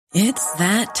It's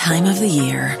that time of the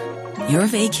year. Your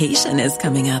vacation is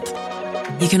coming up.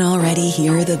 You can already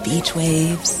hear the beach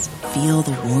waves, feel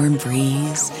the warm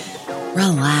breeze,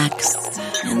 relax,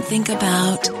 and think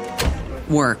about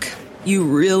work. You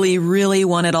really, really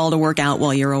want it all to work out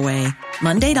while you're away.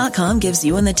 Monday.com gives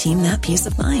you and the team that peace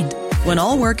of mind. When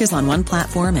all work is on one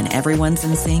platform and everyone's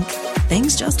in sync,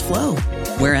 things just flow.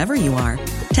 Wherever you are,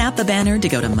 tap the banner to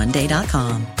go to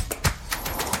Monday.com.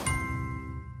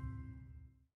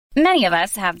 Many of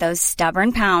us have those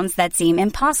stubborn pounds that seem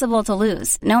impossible to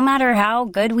lose, no matter how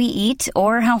good we eat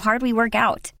or how hard we work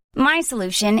out. My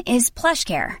solution is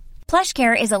PlushCare.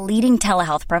 PlushCare is a leading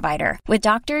telehealth provider with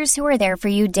doctors who are there for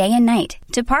you day and night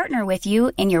to partner with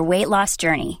you in your weight loss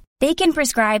journey. They can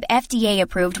prescribe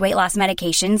FDA-approved weight loss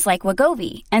medications like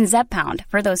Wegovy and Zepbound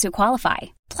for those who qualify.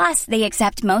 Plus, they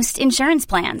accept most insurance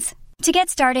plans. To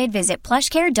get started, visit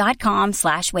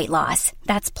plushcare.com/weightloss.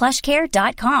 That's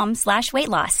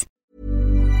plushcare.com/weightloss.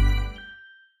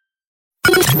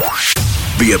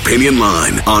 The Opinion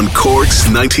Line on Cork's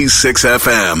 96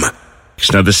 FM.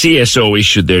 Now, the CSO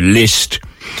issued their list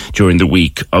during the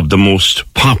week of the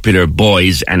most popular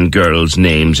boys and girls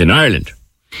names in Ireland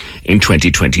in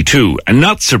 2022. And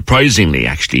not surprisingly,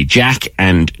 actually, Jack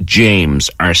and James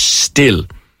are still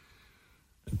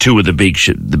two of the big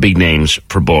names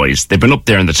for boys. They've been up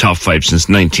there in the top 5 since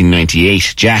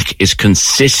 1998. Jack is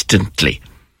consistently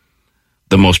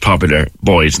the most popular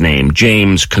boy's name.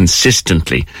 James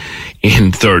consistently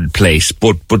in third place.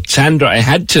 But Sandra, I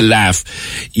had to laugh.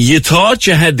 You thought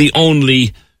you had the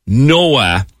only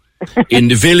Noah in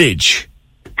the village.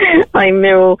 I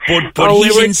know. But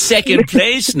he's in second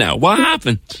place now. What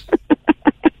happened?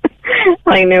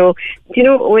 I know. You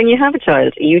know, when you have a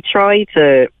child, you try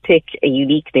to pick a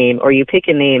unique name, or you pick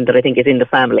a name that I think is in the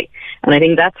family. And I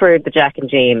think that's where the Jack and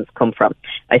James come from.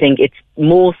 I think it's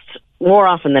more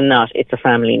often than not, it's a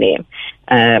family name.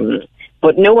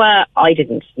 But Noah, I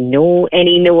didn't know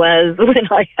any Noahs when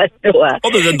I had Noah.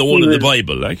 Other than the one in the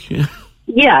Bible, like.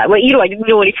 Yeah, well, you know, I didn't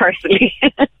know any personally.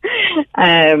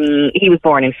 He was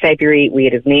born in February. We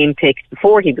had his name picked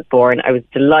before he was born. I was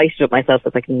delighted with myself. I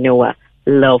was like, Noah,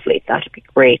 lovely. That would be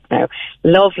great now.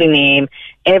 Lovely name.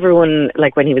 Everyone,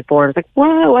 like, when he was born, was like,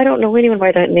 wow, I don't know anyone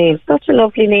by that name. Such a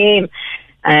lovely name.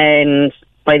 And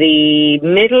by the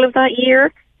middle of that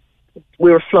year, we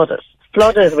were flooded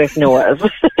with Noahs.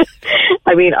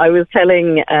 I mean, I was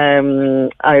telling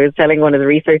one of the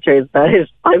researchers that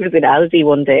I was in Aldi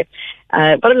one day,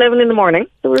 about 11 in the morning,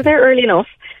 so we were there early enough,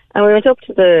 and we went up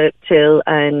to the till,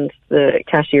 and the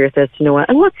cashier says to Noah,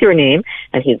 and what's your name?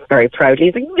 And he's very proudly,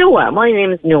 he's like, Noah, my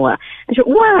name is Noah. And she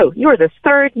went, wow, you're the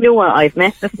third Noah I've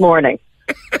met this morning.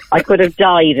 I could have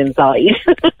died inside.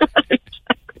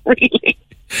 Really?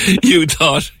 You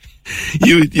thought,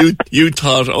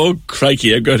 oh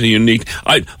crikey, I've got a unique.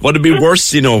 What'd be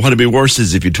worse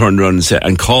is if you turned around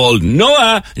and called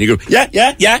Noah, and you go,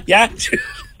 yeah.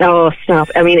 Oh, stop!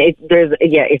 I mean, it's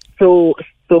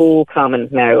so common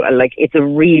now. Like, it's a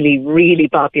really, really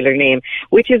popular name,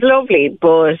 which is lovely.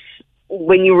 But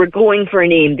when you were going for a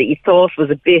name that you thought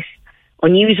was a bit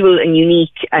unusual and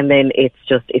unique, and then it's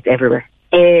everywhere.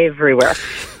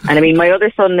 And I mean, my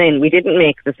other son, then, we didn't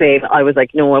make the same. I was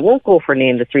like, no, I won't go for a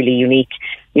name that's really unique.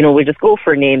 You know, we'll just go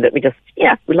for a name that we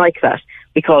like that.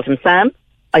 We called him Sam.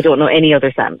 I don't know any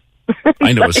other Sams.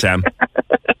 I know a Sam.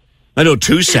 I know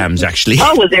 2 Sams, actually.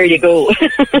 Oh, well, there you go.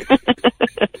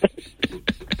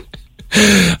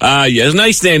 Yeah, it's a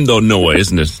nice name, though, Noah,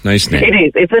 isn't it? Nice name. It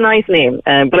is. It's a nice name.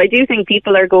 But I do think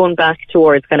people are going back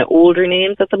towards kind of older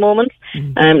names at the moment.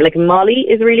 Like Molly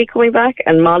is really coming back.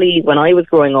 And Molly, when I was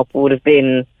growing up, would have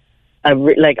been, I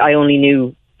only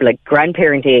knew, like,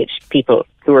 grandparent age people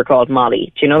who were called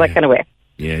Molly. Do you know that kind of way?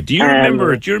 Yeah. Do you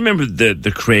remember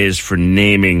the craze for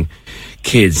naming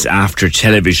kids after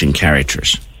television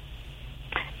characters?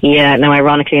 Yeah, now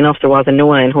ironically enough, there was a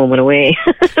Noah in Home and Away.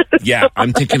 Yeah,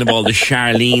 I'm thinking of all the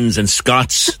Charlenes and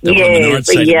Scotts that were on the north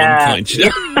side at one point. Yeah,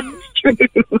 true.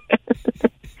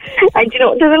 And, you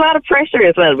know, there's a lot of pressure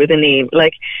as well with a name.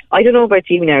 Like, I don't know about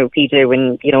you now, PJ,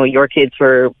 when, you know, your kids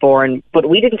were born, but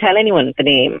we didn't tell anyone the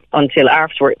name until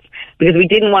afterwards because we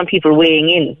didn't want people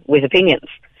weighing in with opinions.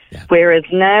 Yeah. Whereas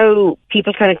now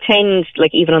people kind of tend,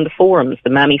 like even on the forums, the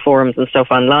Mammy forums and stuff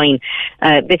online,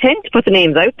 they tend to put the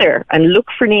names out there and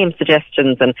look for name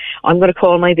suggestions and I'm going to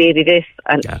call my baby this.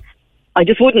 And I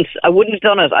wouldn't have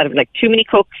done it. I'd have like too many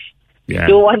cooks. Yeah.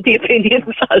 Don't want the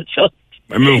opinions. I'll just.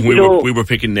 I remember we were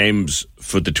picking names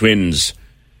for the twins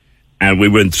and we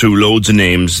went through loads of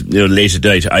names, you know, late at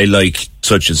night. I like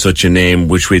such and such a name,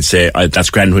 which we'd say, that's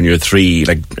grand when you're 3.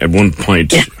 Like at one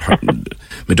point,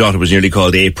 my daughter was nearly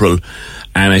called April,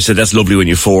 And I said, that's lovely when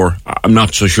you're 4. I'm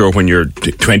not so sure when you're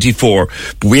 24.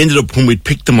 But we ended up, when we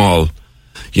picked them all,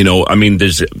 you know, I mean,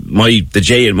 the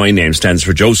J in my name stands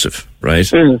for Joseph, right?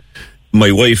 Mm.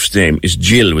 My wife's name is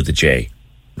Jill with the J,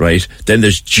 right? Then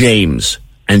there's James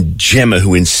and Gemma,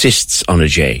 who insists on a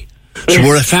J. So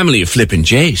we're a family of flipping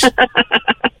J's.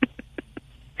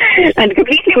 And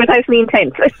completely without any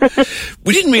intent.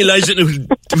 We didn't realise that it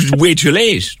was way too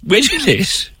late. Way too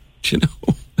late, you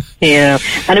know? Yeah.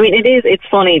 And I mean, it's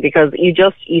funny because you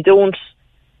don't,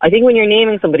 I think when you're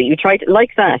naming somebody, you try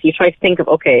to think of,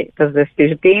 okay, does this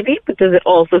suit a baby, but does it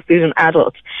also suit an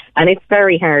adult? And it's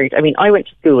very hard. I mean, I went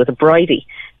to school with a Bridie,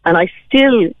 and I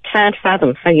still can't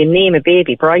fathom how you name a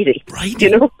baby Bridie. Bridie?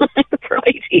 You know?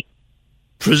 Bridie.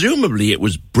 Presumably it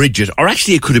was Bridget, or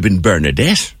actually it could have been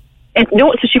Bernadette.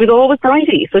 No, so she was always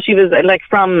Bridie. So she was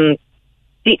from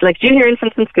junior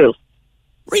infants in school.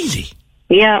 Really?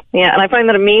 Yeah, and I find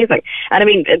that amazing. And I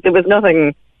mean, there was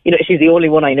nothing, you know, she's the only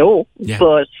one I know. Yeah.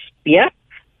 But, yeah.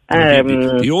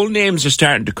 The old names are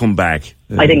starting to come back.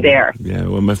 I think they are. Yeah,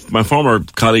 well, my former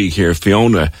colleague here,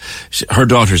 Fiona, her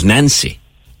daughter's Nancy.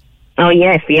 Oh,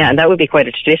 yes, yeah, and that would be quite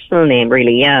a traditional name,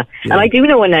 really, yeah. And I do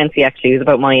know a Nancy, actually, who's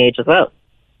about my age as well.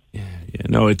 Yeah,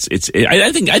 no, I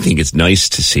think it's nice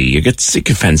to see. You get sick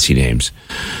of fancy names.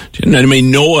 And I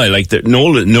mean, Noah,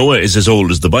 Noah is as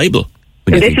old as the Bible.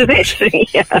 This is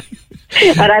it, yeah.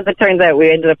 And as it turns out,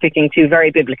 we ended up picking 2 very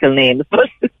biblical names. But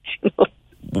you know.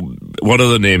 What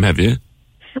other name have you?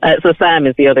 So Sam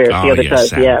is the other child.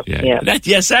 Sam,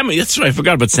 yeah. Sam. That's right. I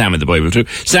forgot about Sam in the Bible too.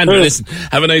 Sandra, listen.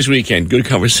 Have a nice weekend. Good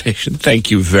conversation. Thank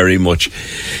you very much.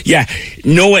 Yeah,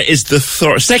 Noah is the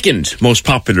second most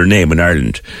popular name in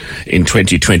Ireland in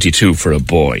 2022 for a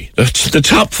boy. The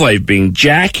top 5 being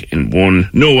Jack in 1,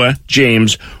 Noah,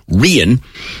 James, Rian,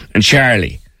 and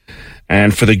Charlie.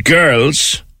 And for the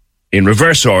girls, in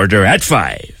reverse order, at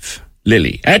 5,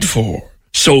 Lily. At 4,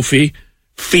 Sophie,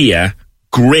 Fia,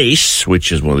 Grace,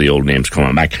 which is one of the old names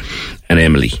coming back, and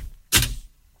Emily.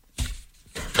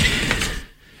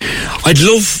 I'd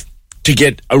love to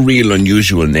get a real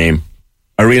unusual name.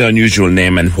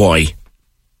 And why.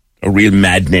 A real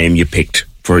mad name you picked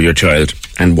for your child,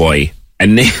 and why.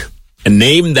 And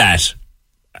name that.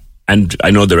 And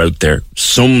I know they're out there.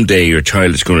 Someday your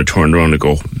child is going to turn around and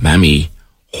go, Mammy,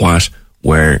 what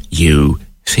were you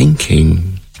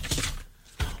thinking?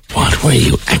 What were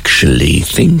you actually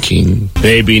thinking?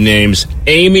 Baby name's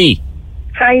Amy.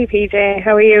 Hi, PJ.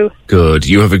 How are you? Good.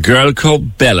 You have a girl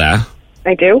called Bella.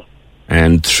 I do.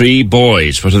 And 3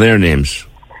 boys. What are their names?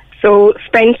 So,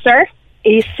 Spencer,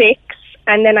 he's 6.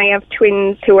 And then I have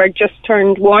twins who are just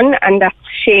turned 1, and that's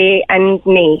Shay and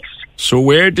Nate. So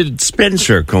where did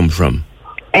Spencer come from?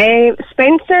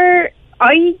 Spencer,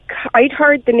 I'd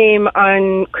heard the name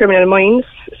on Criminal Minds,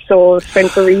 so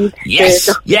Spencer Reid. Yes.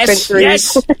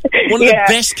 One of the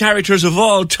best characters of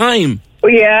all time.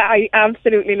 Yeah, I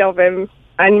absolutely love him.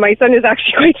 And my son is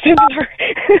actually quite similar.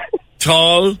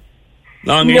 Tall?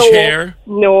 Longish hair?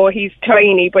 No, he's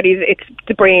tiny, but it's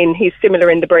the brain. He's similar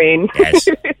in the brain. Yes.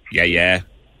 Yeah.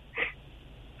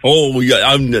 Oh,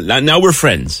 yeah, now we're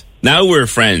friends.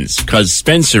 Because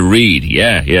Spencer Reid,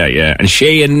 yeah. And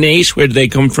Shay and Nate, where did they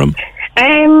come from?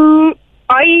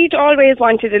 I'd always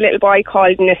wanted a little boy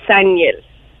called Nathaniel.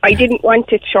 I didn't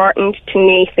want it shortened to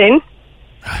Nathan.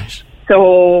 Right.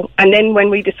 So, and then when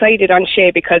we decided on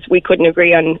Shay, because we couldn't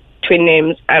agree on twin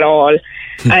names at all,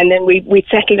 and then we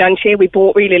settled on Shay, we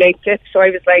both really liked it, so I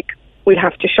was like, we'll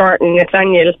have to shorten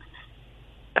Nathaniel.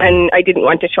 And I didn't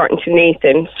want to shorten to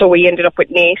Nathan, so we ended up with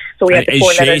Nate. So we had the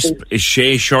 4 letters. Is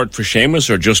Shay short for Seamus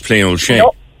or just plain old Shay?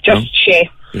 No, just Shay.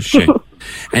 Just Shay.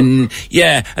 And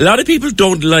yeah, a lot of people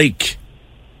don't like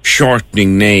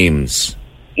shortening names.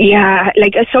 Yeah,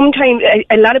 like sometimes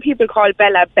a lot of people call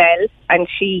Bella Belle, and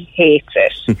she hates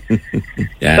it.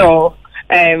 Yeah. So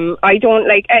I don't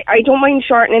mind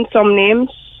shortening some names.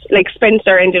 Like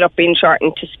Spencer ended up being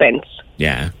shortened to Spence.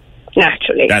 Yeah.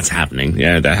 Naturally. That's happening.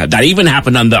 Yeah, that even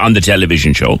happened on the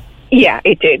television show. Yeah,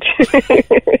 it did.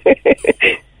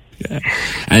 Yeah.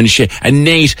 And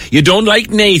Nate, you don't like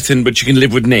Nathan, but you can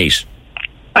live with Nate.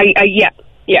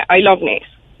 Yeah, I love Nate.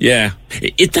 Yeah,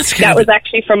 that was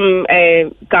actually from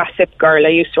Gossip Girl. I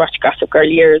used to watch Gossip Girl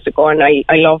years ago, and I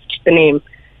loved the name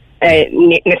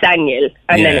Nathaniel,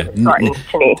 and then it was shortened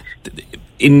to Nate.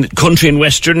 In country and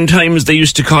western times, they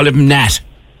used to call him Nat.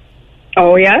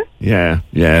 Oh yeah. Yeah.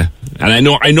 And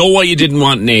I know why you didn't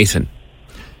want Nathan.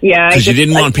 Yeah, because you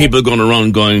didn't want people going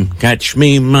around going, "Catch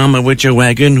me, Mama, with your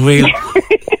wagon wheel."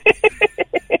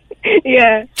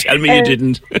 Yeah. Tell me you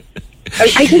didn't.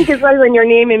 I think as well, when you're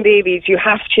naming babies, you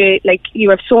have to, like, you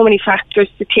have so many factors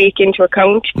to take into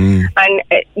account. And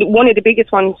one of the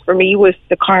biggest ones for me was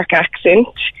the Cork accent.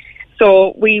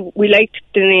 So we liked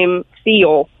the name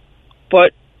Theo,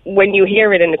 but when you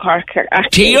hear it in the Cork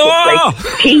accent, Theo! It's like,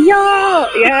 Theo!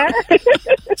 Yeah.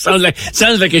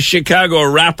 sounds like a Chicago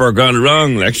rapper gone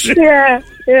wrong. Like. Yeah.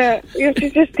 You have to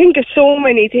just think of so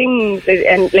many things.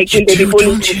 And, like, will they be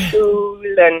bullied in school?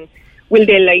 And will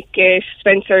they like it?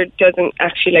 Spencer doesn't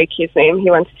actually like his name. He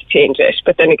wants to change it.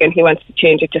 But then again, he wants to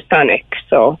change it to Sonic,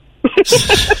 so...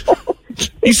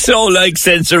 He's so like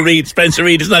Spencer Reid. Spencer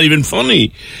Reid is not even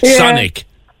funny. Yeah. Sonic.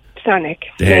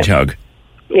 The hedgehog.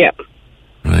 Yeah.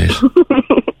 Right.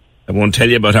 I won't tell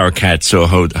you about our cat, so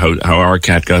how our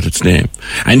cat got its name.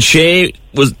 And Shay's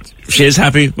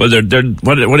happy? Well, they're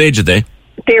what age are they?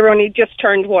 They're only just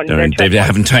turned 1. They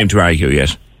haven't time to argue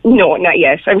yet. No, not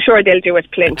yet. I'm sure they'll do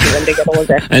it plenty when they get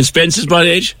older. And Spencer's what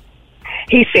age?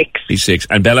 He's 6. He's 6.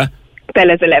 And Bella?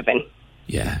 Bella's 11.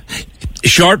 Yeah.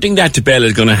 Shortening that to Bella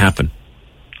is going to happen.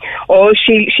 Oh,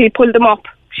 she pulled them up.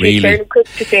 She's Really? very quick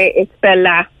to say it's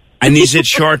Bella. And is it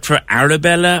short for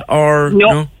Arabella or...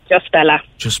 No, just Bella.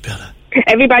 Just Bella.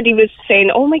 Everybody was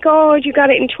saying, oh my God, you got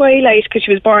it in Twilight, because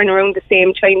she was born around the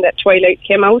same time that Twilight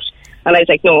came out. And I was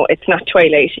like, no, it's not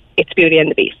Twilight, it's Beauty and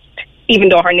the Beast, even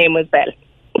though her name was Belle.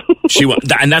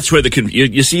 And that's where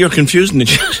you see, you're confusing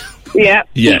it. Yeah.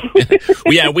 Yeah.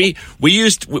 We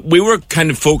were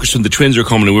kind of focused on the twins were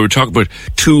coming, and we were talking about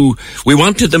we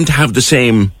wanted them to have the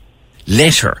same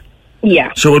letter.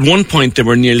 Yeah. So at one point they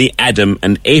were nearly Adam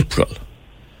and April.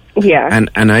 Yeah.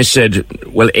 And I said,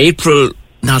 well, April,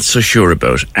 not so sure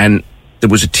about. And there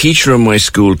was a teacher in my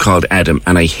school called Adam,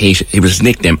 and he was his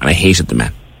nickname, and I hated the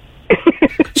man.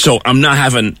 So I'm not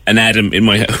having an Adam in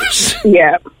my house.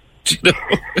 Yeah. You know?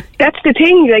 That's the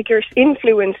thing, like, you're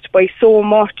influenced by so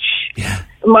much. Yeah.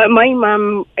 My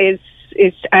mum is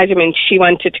adamant she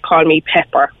wanted to call me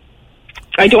Pepper.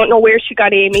 I don't know where she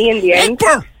got Amy in the end.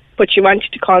 Pepper? But she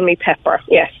wanted to call me Pepper,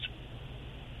 yes.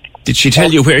 Did she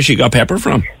tell you where she got Pepper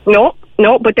from? No,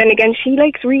 but then again, she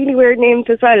likes really weird names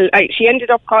as well. She ended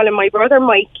up calling my brother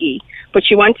Mikey, but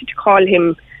she wanted to call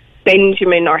him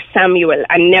Benjamin or Samuel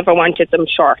and never wanted them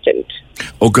shortened.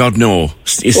 Oh God, no.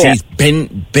 You see,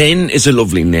 Ben is a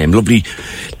lovely name.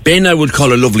 Ben I would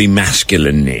call a lovely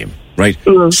masculine name, right?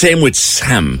 Same with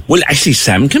Sam. Well, actually,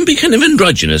 Sam can be kind of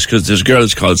androgynous because there's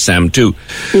girls called Sam too.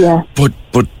 Yeah. But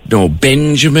no,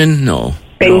 Benjamin, no.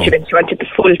 Benjamin, she wanted the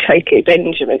full title,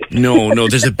 Benjamin. No,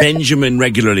 there's a Benjamin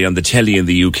regularly on the telly in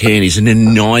the UK, and he's an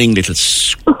annoying little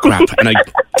scrap. And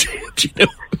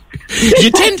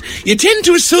you tend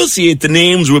to associate the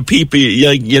names with people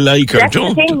you like or That's don't.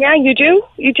 The thing, yeah, you do.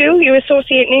 You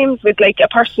associate names with, like, a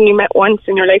person you met once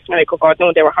in your life, and you're like, oh God,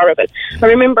 no, they were horrible. I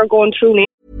remember going through names.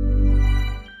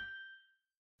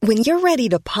 When you're ready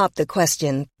to pop the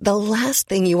question, the last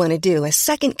thing you want to do is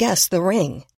second-guess the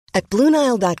ring. At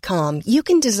BlueNile.com, you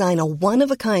can design a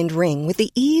one-of-a-kind ring with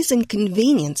the ease and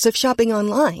convenience of shopping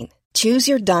online. Choose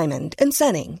your diamond and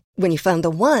setting. When you find the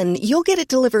one, you'll get it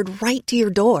delivered right to your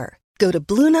door. Go to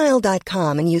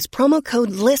BlueNile.com and use promo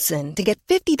code LISTEN to get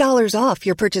 $50 off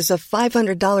your purchase of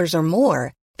 $500 or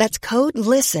more. That's code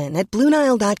LISTEN at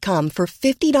BlueNile.com for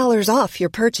 $50 off your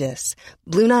purchase.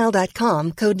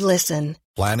 BlueNile.com, code LISTEN.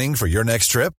 Planning for your next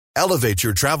trip? Elevate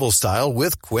your travel style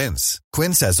with Quince.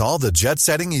 Quince has all the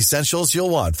jet-setting essentials you'll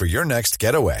want for your next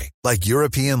getaway, like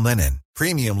European linen,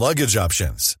 premium luggage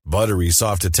options, buttery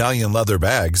soft Italian leather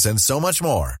bags, and so much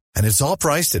more. And it's all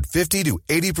priced at 50 to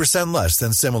 80% less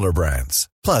than similar brands.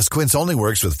 Plus, Quince only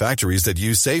works with factories that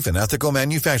use safe and ethical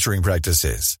manufacturing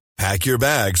practices. Pack your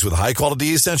bags with high-quality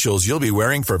essentials you'll be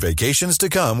wearing for vacations to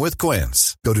come with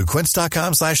Quince. Go to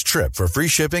quince.com/trip for free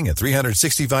shipping and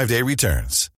 365-day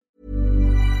returns.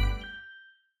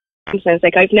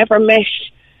 Like, I've never met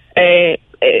a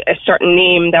certain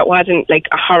name that wasn't, like,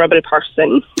 a horrible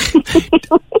person.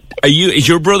 Is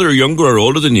your brother younger or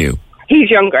older than you? He's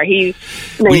younger. He's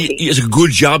 90. It's a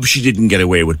good job she didn't get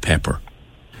away with Pepper.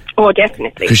 Oh,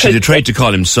 definitely. Because she'd have tried to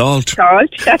call him Salt. Salt,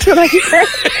 that's what I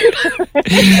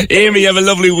said. Amy, have a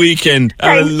lovely weekend.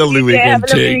 Have a lovely weekend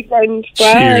too.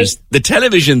 Cheers. The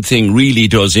television thing really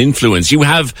does influence. You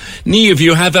have, Niamh,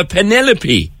 you have a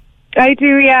Penelope. I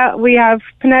do, yeah. We have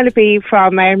Penelope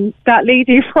from that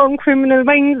lady from Criminal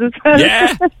Minds as well.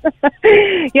 Yeah.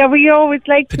 Yeah, we always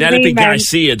like Penelope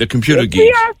Garcia, the computer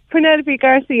geek. Yeah, Penelope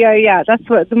Garcia, yeah. That's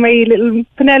what my little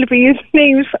Penelope is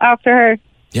named after her.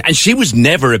 Yeah, and she was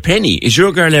never a penny. Is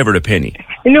your girl ever a penny?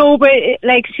 No, but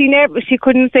like she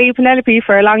couldn't say Penelope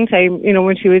for a long time,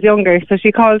 when she was younger. So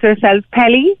she calls herself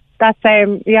Pelly. That's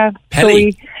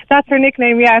Pelly. That's her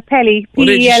nickname, yeah, Pelly. What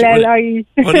age is she? Pelli.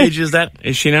 What age is that?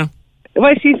 Is she now?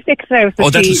 Well, she's 6 now, so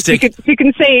that'll stick. She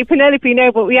can say Penelope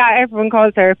now, but yeah, everyone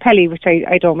calls her Pelly, which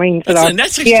I don't mind.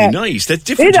 That's actually nice. That's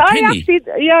different to Penny.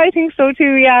 I think so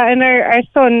too, yeah. And our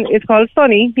son is called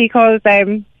Sonny. He calls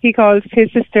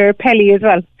his sister Pelly as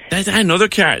well. That's another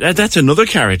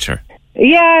character.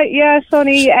 Yeah,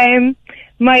 Sonny.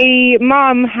 My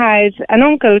mom had an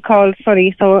uncle called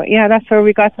Sonny, so yeah, that's where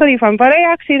we got Sonny from. But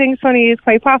I actually think Sonny is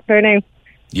quite popular now.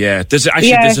 Yeah, there's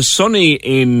a Sonny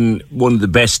in one of the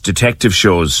best detective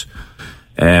shows.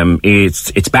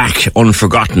 It's back,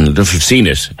 Unforgotten. I don't know if you've seen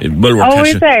it.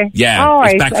 Is there? Yeah,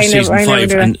 it's back for season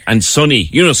 5. And Sonny,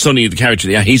 you know Sonny, the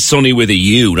character. Yeah, he's Sonny with a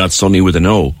U, not Sonny with an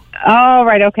O. Oh,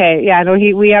 right, okay. Yeah, no,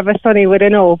 we have a Sonny with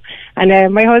an O.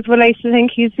 And my husband likes to think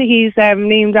he's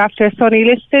named after Sonny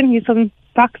Liston. He's some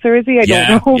boxer, is he? I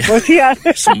don't know, but yeah.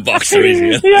 Some boxer, is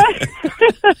he? Yeah.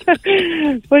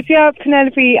 But yeah,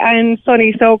 Penelope and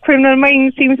Sonny. So Criminal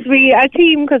Minds seems to be a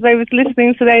team, because I was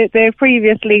listening to the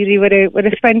previous lady with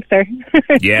a Spencer.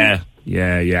 Yeah.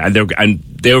 And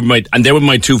they were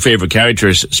my two favourite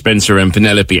characters, Spencer and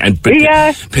Penelope.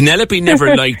 Penelope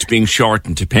never liked being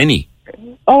shortened to Penny.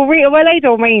 Oh, really? Well, I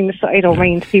don't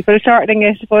mind people shortening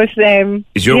it, but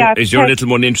is your little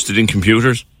one interested in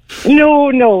computers?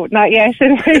 No, not yet.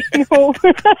 No. All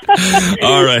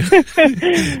right,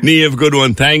 Niamh, good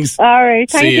one. Thanks. All right,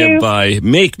 thank you. See you. Bye.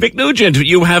 Mick Nugent,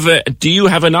 do you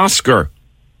have an Oscar?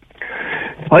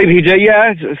 Hi, PJ.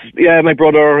 Yeah, my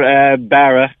brother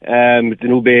Barra, the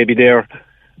new baby there.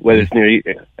 Well, it's nearly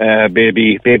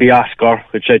baby Oscar,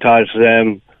 which I thought.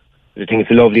 I think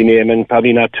it's a lovely name, and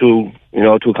probably not too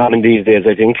common these days,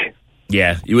 I think.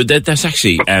 Yeah, that's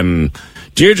actually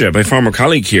Deirdre, my former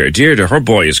colleague here. Deirdre, her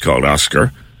boy is called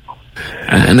Oscar,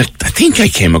 and I think I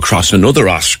came across another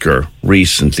Oscar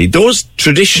recently. Those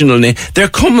traditional names, they're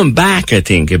coming back, I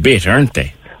think, a bit, aren't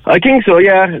they? I think so.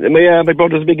 Yeah, my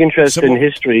brother's a big interest in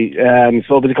history,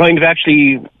 so it was kind of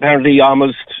actually apparently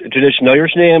almost a traditional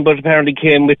Irish name, but apparently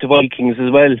came with the Vikings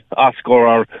as well, Oscar,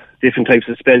 or different types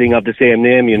of spelling of the same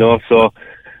name, so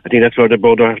I think that's where the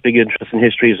brother has big interest in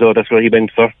history, so that's what he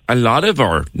went for. A lot of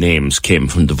our names came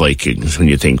from the Vikings when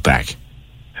you think back.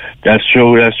 That's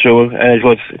true. And it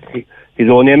was, his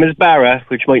own name is Barra,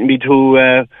 which mightn't be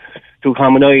too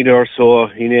common either, so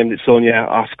he named his son,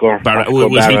 Oscar. Barra. Oscar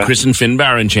was Barra. He christened Finn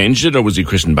Barra and changed it, or was he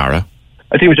christened Barra?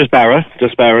 I think it was just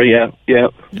Barra, yeah.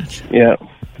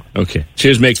 Okay.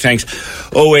 Cheers, Mick. Thanks.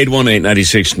 0818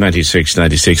 96 96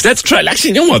 96. Let's try.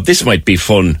 Actually, you know what? This might be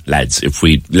fun, lads, if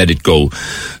we let it go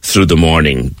through the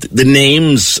morning. The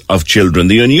names of children,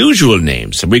 the unusual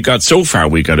names. We got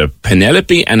a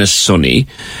Penelope and a Sonny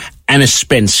and a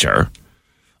Spencer,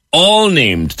 all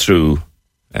named through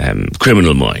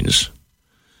Criminal Minds.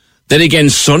 Then again,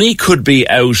 Sonny could be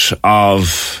out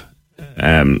of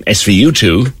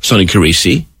SVU2, Sonny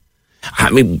Carisi. I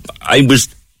mean,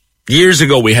 years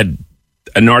ago, we had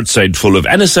a north side full of,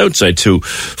 and a south side too,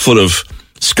 full of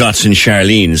Scotts and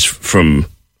Charlene's from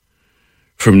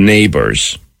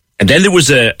neighbours. And then there was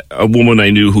a woman I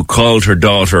knew who called her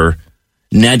daughter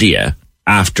Nadia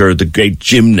after the great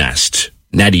gymnast,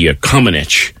 Nadia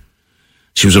Comaneci.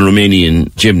 She was a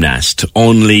Romanian gymnast.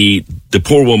 Only the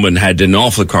poor woman had an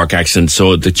awful Cork accent,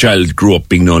 so the child grew up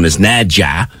being known as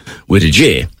Nadja with a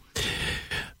J.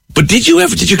 But did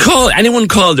anyone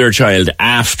call their child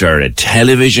after a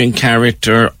television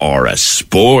character or a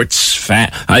sports fan?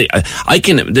 I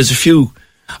imagine there's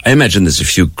a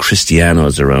few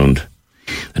Cristianos around,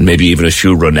 and maybe even a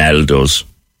few Ronaldos.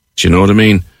 Do you know what I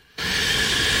mean?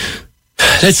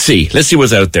 Let's see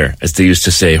what's out there, as they used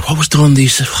to say. What was the one they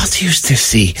used to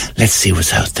see? Let's see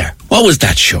what's out there. What was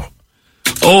that show?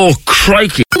 Oh,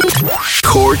 crikey.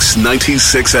 Cork's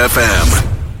 96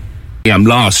 FM. Yeah, I'm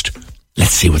lost.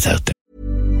 Let's see what's out there.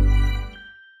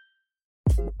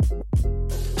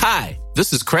 Hi,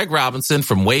 this is Craig Robinson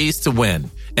from Ways to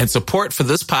Win, and support for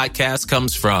this podcast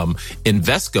comes from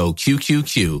Invesco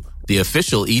QQQ, the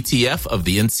official ETF of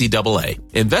the NCAA.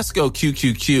 Invesco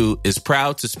QQQ is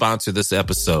proud to sponsor this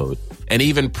episode, and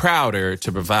even prouder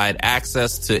to provide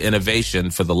access to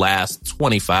innovation for the last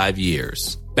 25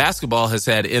 years. Basketball has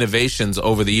had innovations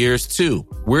over the years, too.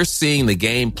 We're seeing the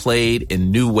game played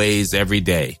in new ways every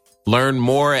day. Learn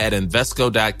more at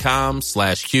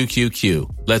Invesco.com/QQQ.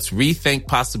 Let's rethink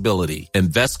possibility.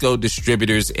 Invesco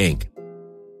Distributors, Inc.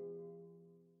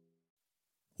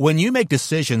 When you make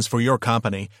decisions for your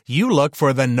company, you look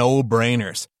for the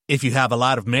no-brainers. If you have a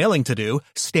lot of mailing to do,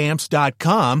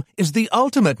 Stamps.com is the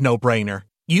ultimate no-brainer.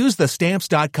 Use the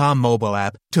Stamps.com mobile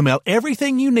app to mail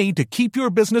everything you need to keep your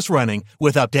business running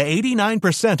with up to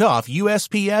 89% off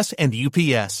USPS and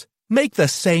UPS. Make the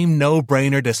same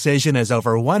no-brainer decision as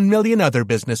over 1 million other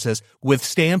businesses with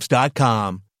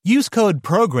Stamps.com. Use code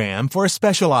PROGRAM for a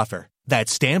special offer.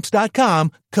 That's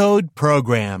Stamps.com, code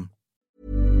PROGRAM.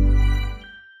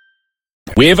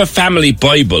 We have a family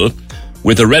Bible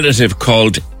with a relative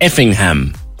called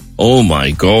Effingham. Oh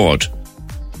my God.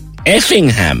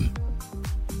 Effingham.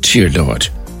 Dear Lord.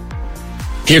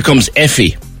 Here comes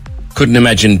Effie. Couldn't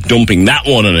imagine dumping that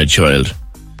one on a child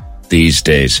these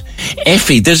days.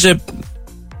 Effie, there's a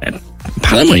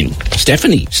pal of mine,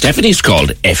 Stephanie. Stephanie's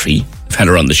called Effie. I've had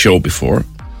her on the show before.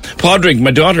 Padraig,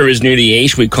 my daughter is nearly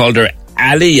 8. We called her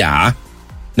Aliyah.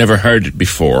 Never heard it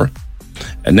before.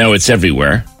 And now it's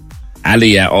everywhere.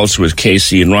 Aliyah also is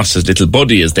Casey and Ross's little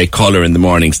buddy, as they call her in the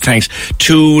mornings. Thanks.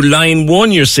 To line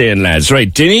 1, you're saying, lads.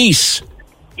 Right, Denise.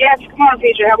 Yes, come on,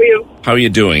 Peter. How are you? How are you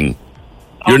doing?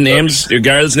 Your names, your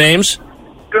girls' names?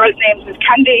 Girls' names is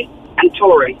Candy and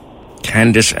Tori.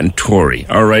 Candice and Tori.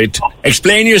 All right.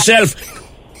 Explain yourself.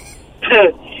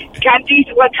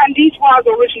 Candice was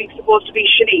originally supposed to be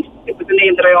Shanice. It was a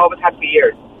name that I always had for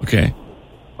years. Okay.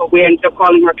 But we ended up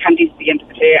calling her Candice at the end of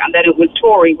the day, and then it was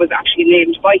Tori was actually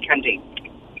named by Candy.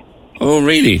 Oh,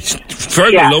 really?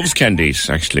 Fergal loves Candice,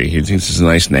 actually. He thinks it's a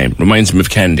nice name. Reminds him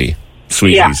of Candy.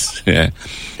 Sweeties. Yeah.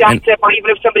 That's it. But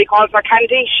even if somebody calls her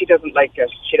Candy, she doesn't like it.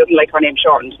 She doesn't like her name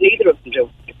shortened. Neither of them do.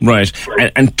 Right.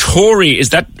 And Tori, is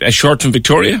that a short from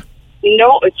Victoria?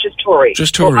 No, it's just Tori.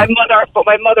 Just Tori. But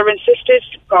my mother insisted,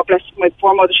 God bless my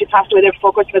poor mother, she passed away there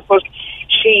before Christmas, but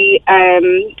she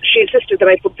insisted that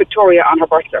I put Victoria on her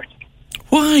birth cert.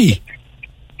 Why?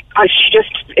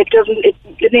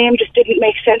 The name just didn't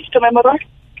make sense to my mother.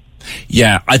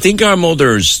 Yeah, I think our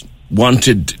mothers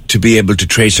wanted to be able to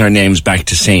trace our names back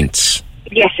to saints.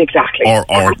 Yes, exactly. Or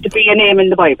there has to be a name in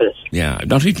the Bible. Yeah, I'm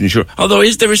not even sure. Although,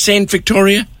 is there a Saint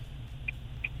Victoria?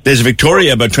 There's a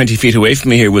Victoria about 20 feet away from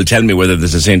me here. Will tell me whether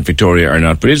there's a Saint Victoria or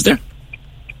not. But is there?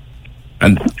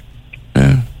 And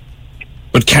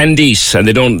but Candice, and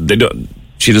they don't.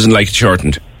 She doesn't like it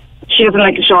shortened. She doesn't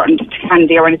like it shortened to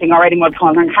Candy or anything. Or anyone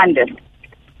calls her Candice.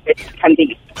 It's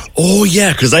Candice. Oh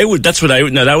yeah, because that would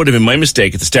have been my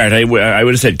mistake at the start. I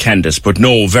would have said Candice, but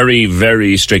no, very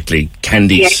very strictly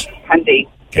Candice. Yes, Candice.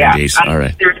 Candice. Yeah. All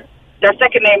right. Their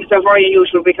second names are very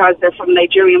unusual because they're from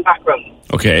Nigerian background.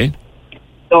 Okay.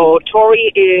 So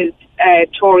Tori is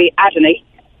Tori Adonai,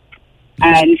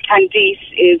 and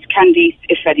Candice is Candice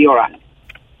Ifediora.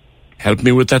 Help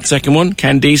me with that second one.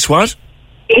 Candice what?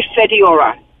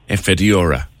 Ifediora.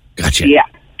 Ifediora. Gotcha. Yeah.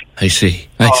 I see.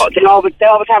 Oh, they always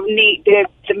have the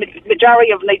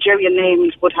majority of Nigerian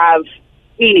names would have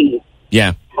meaning.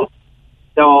 Yeah.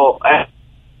 So.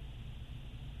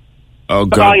 Oh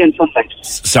God. Something.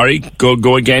 Sorry.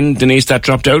 Go again, Denise. That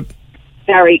dropped out.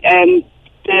 Sorry.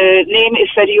 The name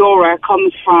Ifediora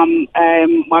comes from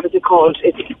what is it called?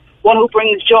 It's one who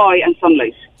brings joy and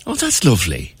sunlight. Oh, that's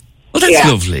lovely. Oh, that's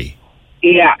lovely.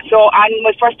 Yeah. So, and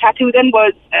my first tattoo then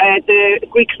was the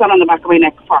Greek sun on the back of my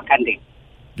neck for Candy.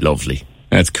 Lovely.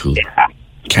 That's cool. Yeah.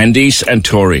 Candice and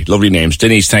Tori. Lovely names.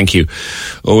 Denise, thank you.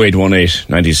 0818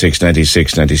 96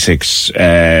 96 96.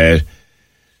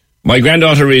 My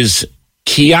granddaughter is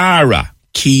Kiara.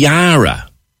 Kiara.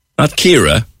 Not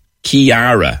Kira.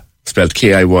 Kiara. Spelled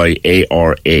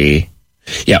Kiara.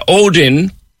 Yeah,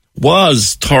 Odin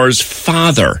was Thor's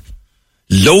father.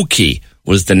 Loki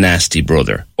was the nasty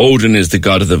brother. Odin is the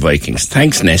god of the Vikings.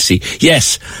 Thanks, Nessie.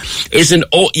 Yes. Odin,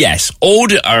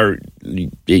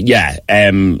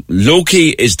 Loki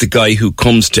is the guy who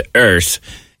comes to Earth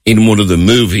in one of the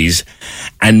movies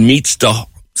and meets the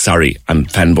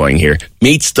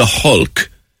Hulk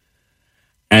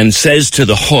and says to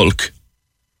the Hulk,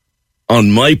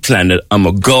 on my planet, I'm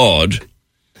a god.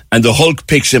 And the Hulk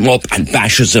picks him up and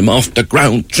bashes him off the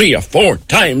ground 3 or 4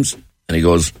 times. And he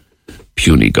goes,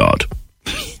 puny god.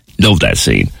 Love that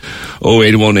scene.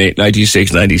 0818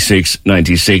 96 96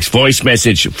 96. Voice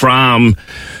message from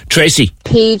Tracy.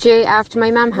 PJ, after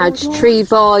my mum had 3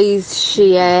 boys,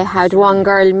 she had one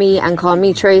girl, me, and called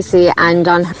me Tracy. And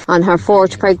on her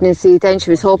 4th pregnancy, then she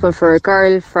was hoping for a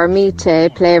girl for me to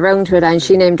play around with, and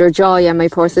she named her Joy. And my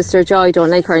poor sister Joy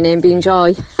don't like her name being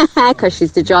Joy because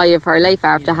she's the joy of her life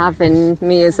after having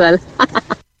me as well.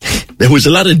 There was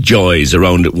a lot of joys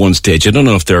around at one stage. I don't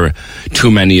know if there are too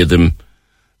many of them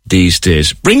these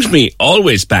days. Brings me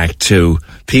always back to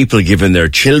people giving their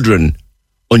children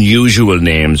unusual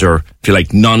names, or if you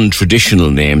like, non-traditional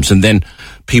names, and then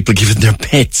people giving their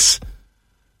pets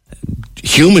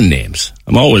human names.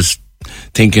 I'm always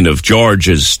thinking of George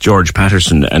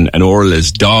Patterson and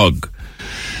Orla's dog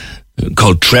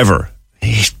called Trevor.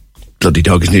 His bloody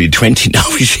dog is nearly 20 now.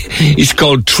 He's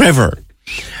called Trevor.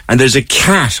 And there's a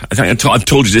cat. I think I've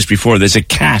told you this before. There's a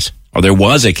cat or there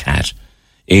was a cat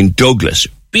in Douglas.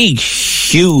 Big,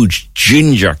 huge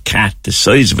ginger cat, the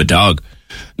size of a dog.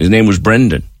 His name was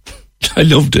Brendan. I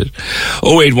loved it.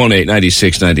 0818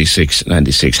 96 96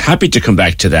 96. Happy to come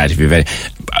back to that if you've any.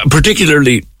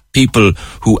 Particularly people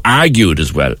who argued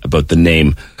as well about the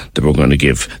name that we're going to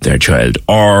give their child.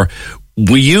 Or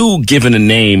were you given a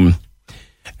name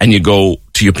and you go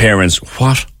to your parents,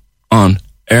 what on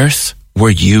earth were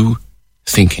you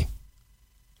thinking?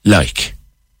 Like,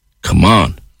 come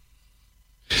on.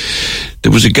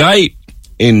 There was a guy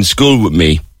in school with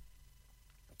me,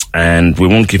 and we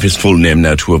won't give his full name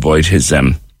now to avoid his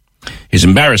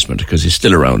embarrassment, because he's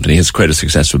still around and he has quite a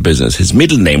successful business. His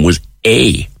middle name was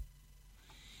A.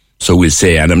 So we'll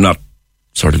say, and I'm not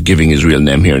sort of giving his real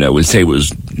name here now, we'll say it was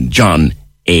John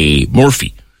A.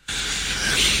 Murphy.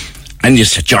 And you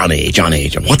said, John A.,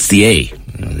 what's the A?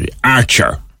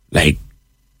 Archer. Like,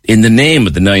 in the name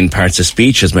of the 9 parts of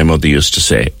speech, as my mother used to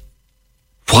say.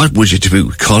 What would you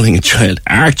do calling a child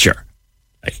Archer?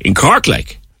 Like, in Cork,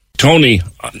 like. Tony,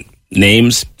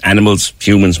 names, animals,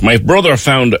 humans. My brother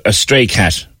found a stray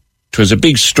cat. It was a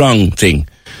big, strong thing.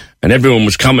 And everyone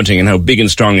was commenting on how big and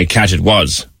strong a cat it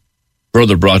was.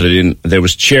 Brother brought it in. There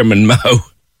was Chairman Mao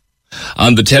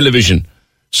on the television.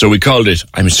 So we called it,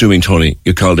 I'm assuming, Tony,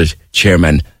 you called it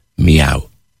Chairman Meow.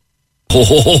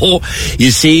 Oh,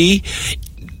 you see,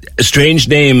 strange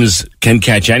names can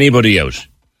catch anybody out.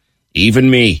 Even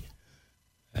me.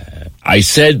 I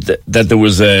said that there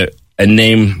was a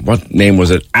name, what name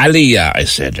was it? Aliyah, I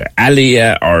said.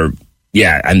 Aliyah, or,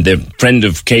 yeah, and the friend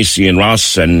of Casey and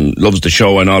Ross and loves the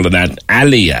show and all of that.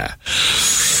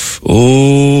 Aliyah.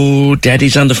 Oh,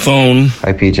 Daddy's on the phone.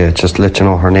 Hi, PJ. Just to let you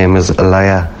know, her name is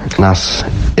Elia, not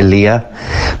Elia.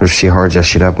 If she heard you,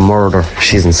 she'd have murder.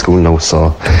 She's in school now,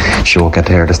 so she won't get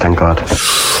to hear this, thank God.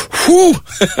 Whew,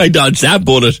 I dodged that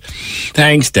bullet.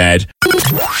 Thanks, Dad.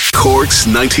 Cork's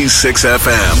 96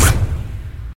 FM.